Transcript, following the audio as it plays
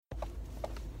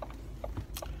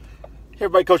Hey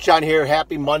everybody, Coach John here.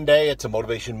 Happy Monday. It's a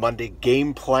Motivation Monday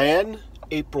game plan.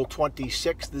 April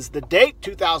 26th is the date,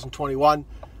 2021.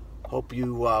 Hope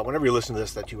you, whenever you listen to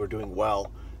this, that you are doing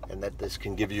well and that this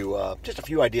can give you just a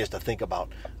few ideas to think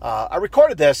about. I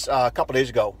recorded this a couple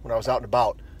days ago when I was out and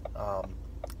about.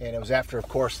 And it was after, of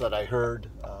course, that I heard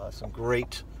some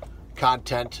great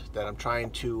content that I'm trying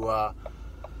to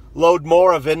load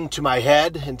more of into my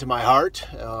head, into my heart,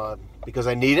 because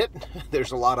I need it.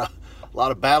 There's a lot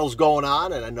of battles going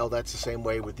on, and I know that's the same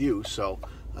way with you. So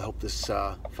I hope this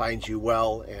finds you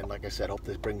well, and like I said, hope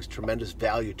this brings tremendous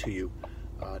value to you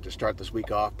to start this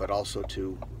week off, but also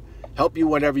to help you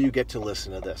whenever you get to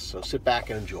listen to this. So sit back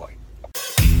and enjoy.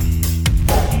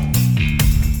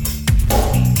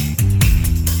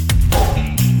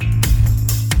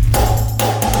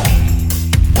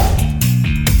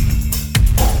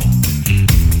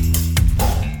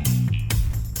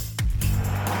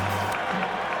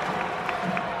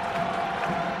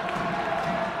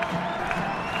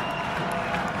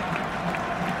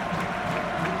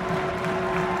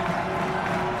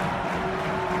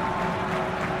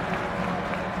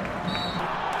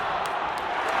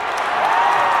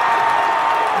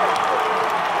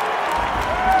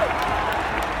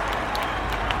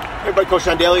 Everybody, Coach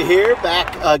John Daly here,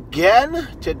 back again.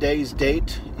 Today's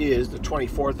date is the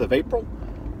 24th of April,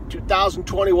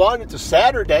 2021. It's a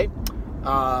Saturday.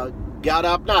 Got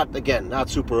up, not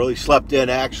super early, slept in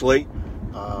actually.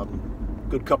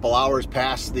 Good couple hours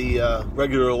past the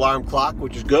regular alarm clock,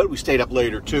 which is good. We stayed up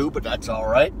later too, but that's all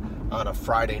right on a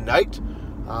Friday night.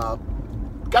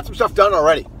 Got some stuff done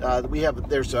already.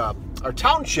 There's our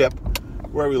township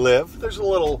where we live. There's a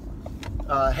little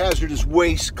hazardous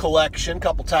waste collection a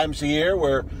couple times a year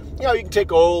where, you can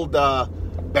take old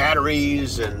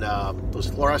batteries and those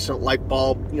fluorescent light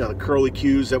bulb, the curly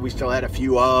Qs that we still had a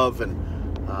few of, and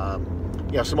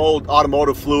some old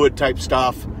automotive fluid type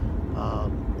stuff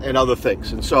and other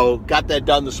things. And so got that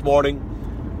done this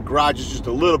morning. Garage is just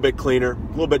a little bit cleaner, a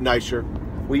little bit nicer,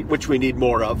 which we need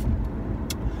more of.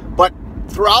 But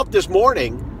throughout this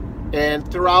morning and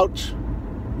throughout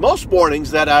most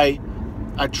mornings that I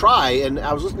try, and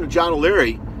I was listening to John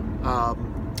O'Leary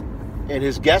and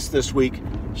his guest this week.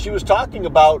 She was talking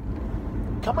about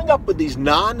coming up with these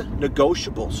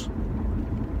non-negotiables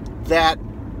that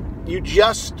you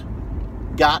just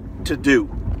got to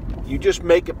do. You just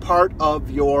make it part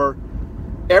of your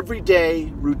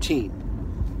everyday routine.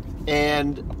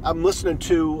 And I'm listening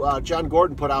to John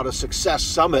Gordon put out a success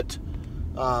summit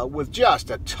with just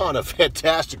a ton of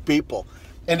fantastic people,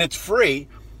 and it's free.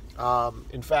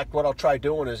 In fact, what I'll try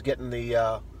doing is getting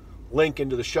the link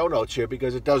into the show notes here,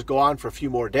 because it does go on for a few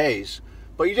more days.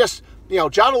 But you just,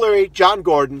 John O'Leary, John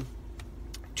Gordon,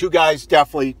 two guys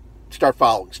definitely start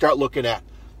following, start looking at.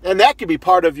 And that could be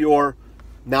part of your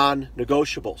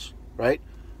non-negotiables, right?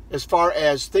 As far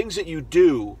as things that you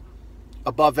do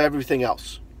above everything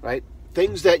else, right?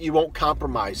 Things that you won't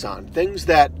compromise on, things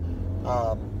that,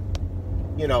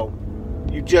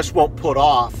 you just won't put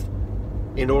off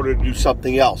in order to do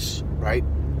something else, right?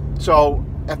 So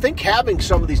I think having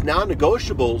some of these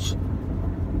non-negotiables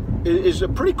is a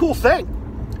pretty cool thing.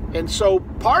 And so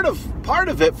part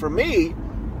of it for me,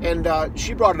 and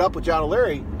she brought it up with John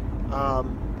O'Leary,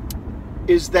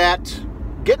 is that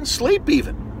getting sleep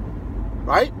even,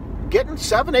 right? Getting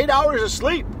 7-8 hours of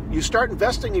sleep. You start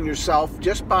investing in yourself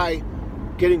just by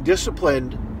getting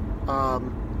disciplined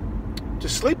to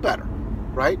sleep better.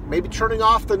 Right? Maybe turning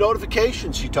off the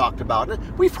notifications she talked about.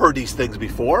 We've heard these things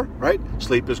before, right?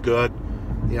 Sleep is good,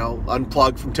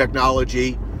 unplug from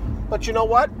technology. But you know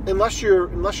what? Unless you're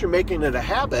making it a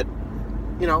habit,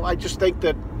 I just think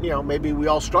that, maybe we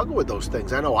all struggle with those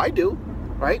things. I know I do,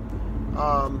 right?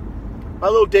 My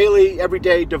little daily,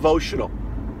 everyday devotional,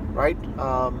 right?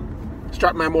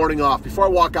 Start my morning off. Before I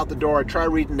walk out the door, I try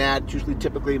reading that, usually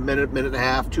typically a minute and a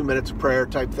half, 2 minutes of prayer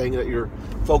type thing that you're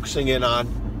focusing in on.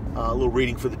 A little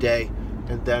reading for the day,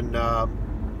 and then I'm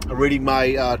reading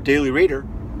my daily reader,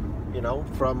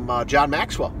 from John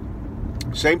Maxwell.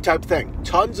 Same type thing.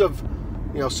 Tons of,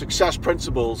 success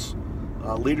principles,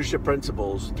 leadership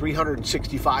principles,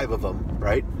 365 of them,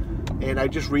 right? And I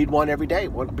just read one every day,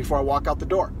 one before I walk out the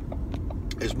door.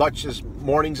 As much as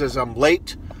mornings as I'm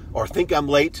late or think I'm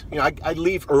late, I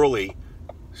leave early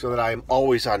so that I'm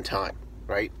always on time,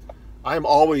 right? I'm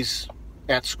always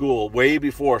at school way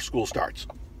before school starts.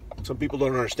 Some people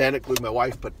don't understand it, including my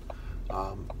wife, but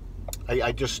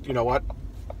I just,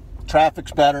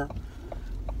 traffic's better,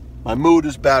 my mood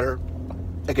is better,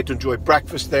 I get to enjoy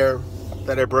breakfast there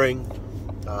that I bring,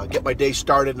 get my day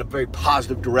started in a very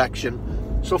positive direction.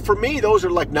 So for me, those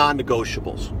are like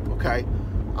non-negotiables, okay?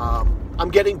 I'm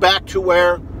getting back to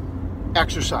where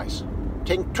exercise,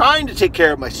 trying to take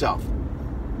care of myself.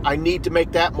 I need to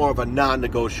make that more of a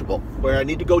non-negotiable, where I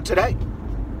need to go today,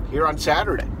 here on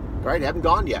Saturday, right? I haven't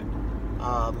gone yet.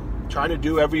 Trying to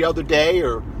do every other day,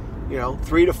 or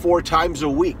 3 to 4 times a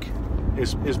week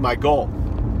is my goal.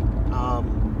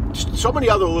 So many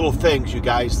other little things, you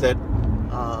guys, that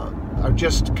are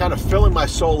just kind of filling my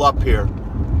soul up here.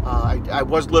 I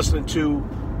was listening to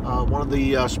one of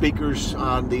the speakers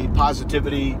on the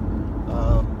positivity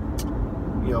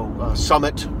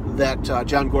summit that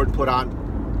John Gordon put on.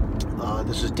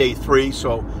 This is day 3,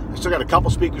 so I still got a couple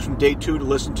speakers from day 2 to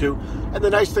listen to. And the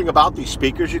nice thing about these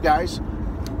speakers, you guys,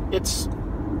 it's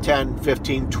 10,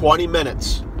 15, 20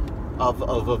 minutes of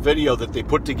a video that they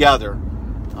put together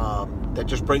that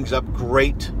just brings up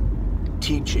great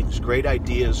teachings, great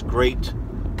ideas, great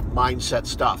mindset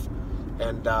stuff.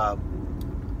 And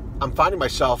I'm finding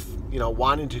myself,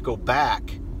 wanting to go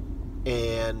back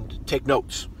and take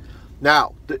notes.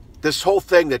 Now, this whole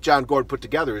thing that John Gordon put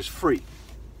together is free,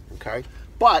 okay?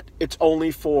 But it's only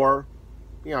for,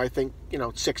 I think,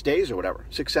 6 days or whatever,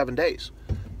 6-7 days.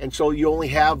 And so you only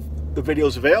have the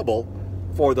videos available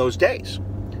for those days.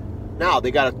 Now,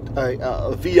 they got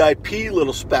a VIP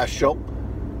little special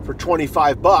for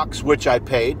 $25, which I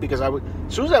paid, because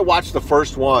as soon as I watched the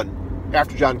first one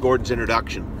after John Gordon's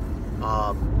introduction,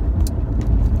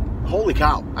 holy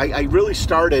cow, I really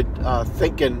started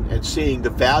thinking and seeing the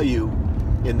value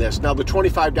in this. Now, the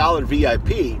 $25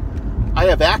 VIP, I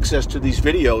have access to these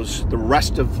videos the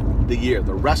rest of the year,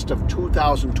 the rest of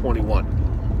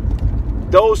 2021.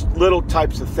 Those little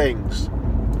types of things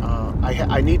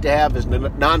I need to have as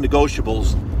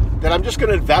non-negotiables that I'm just going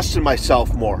to invest in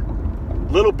myself more.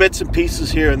 Little bits and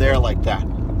pieces here and there like that,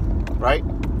 right?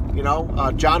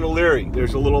 John O'Leary,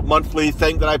 there's a little monthly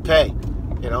thing that I pay,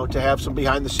 to have some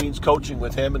behind-the-scenes coaching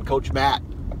with him and Coach Matt.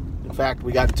 In fact,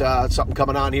 we got something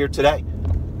coming on here today.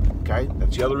 Okay,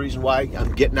 that's the other reason why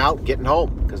I'm getting out, getting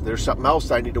home, because there's something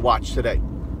else I need to watch today.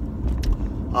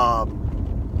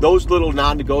 Those little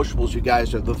non-negotiables, you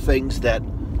guys, are the things that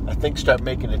I think start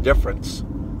making a difference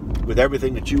with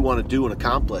everything that you want to do and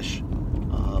accomplish.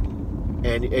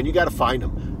 And you got to find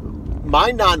them.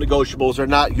 My non-negotiables are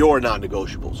not your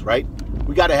non-negotiables, right?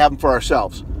 We got to have them for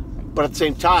ourselves. But at the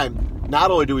same time, not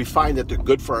only do we find that they're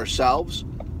good for ourselves,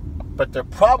 but they're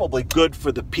probably good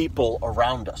for the people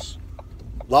around us.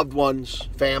 Loved ones,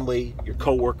 family, your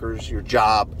coworkers, your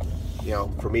job.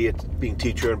 For me, it's being a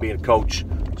teacher and being a coach.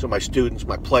 So my students,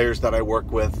 my players that I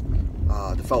work with,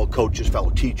 the fellow coaches, fellow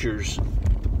teachers,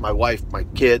 my wife, my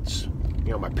kids,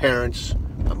 my parents,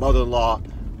 my mother-in-law.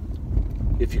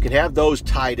 If you can have those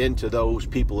tied into those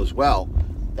people as well,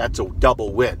 that's a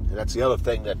double win. And that's the other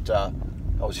thing that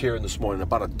I was hearing this morning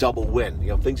about, a double win.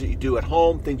 Things that you do at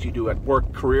home, things you do at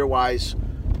work, career-wise,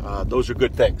 those are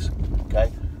good things,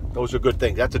 okay? Those are good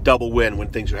things. That's a double win when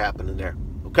things are happening there,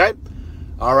 okay?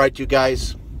 All right, you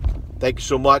guys, thank you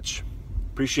so much.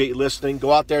 Appreciate you listening.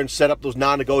 Go out there and set up those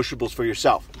non-negotiables for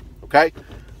yourself, okay?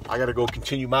 I got to go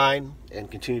continue mine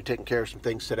and continue taking care of some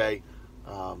things today,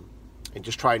 and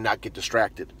just try and not get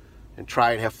distracted and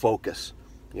try and have focus.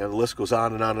 The list goes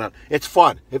on and on and on. It's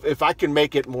fun. If I can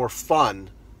make it more fun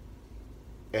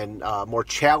and more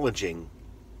challenging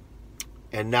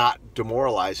and not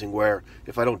demoralizing, where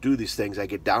if I don't do these things, I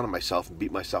get down on myself and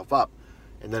beat myself up.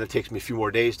 And then it takes me a few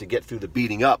more days to get through the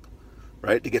beating up,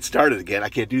 right? To get started again. I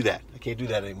can't do that. I can't do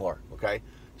that anymore, okay?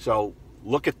 So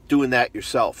look at doing that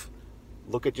yourself.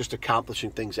 Look at just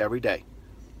accomplishing things every day.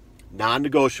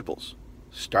 Non-negotiables.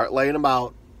 Start laying them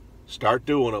out. Start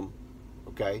doing them,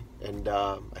 okay? And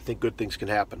I think good things can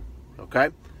happen, okay?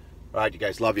 All right, you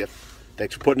guys, love you.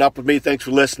 Thanks for putting up with me. Thanks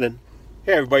for listening.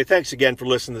 Hey, everybody, thanks again for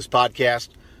listening to this podcast.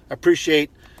 I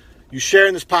appreciate you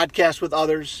sharing this podcast with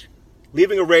others,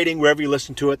 leaving a rating wherever you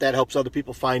listen to it. That helps other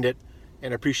people find it.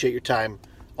 And I appreciate your time,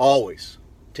 always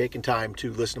taking time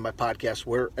to listen to my podcast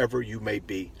wherever you may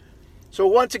be. So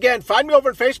once again, find me over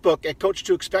on Facebook at Coach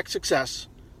to Expect Success,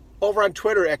 over on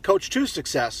Twitter at Coach to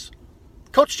Success,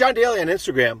 Coach John Daly on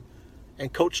Instagram,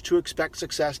 and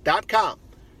CoachToExpectSuccess.com.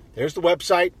 There's the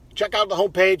website. Check out the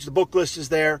homepage. The book list is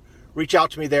there. Reach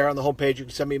out to me there on the homepage. You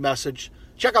can send me a message.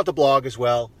 Check out the blog as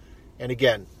well. And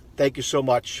again, thank you so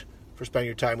much for spending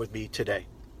your time with me today.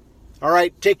 All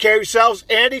right, take care of yourselves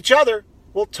and each other.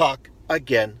 We'll talk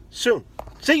again soon.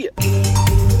 See you.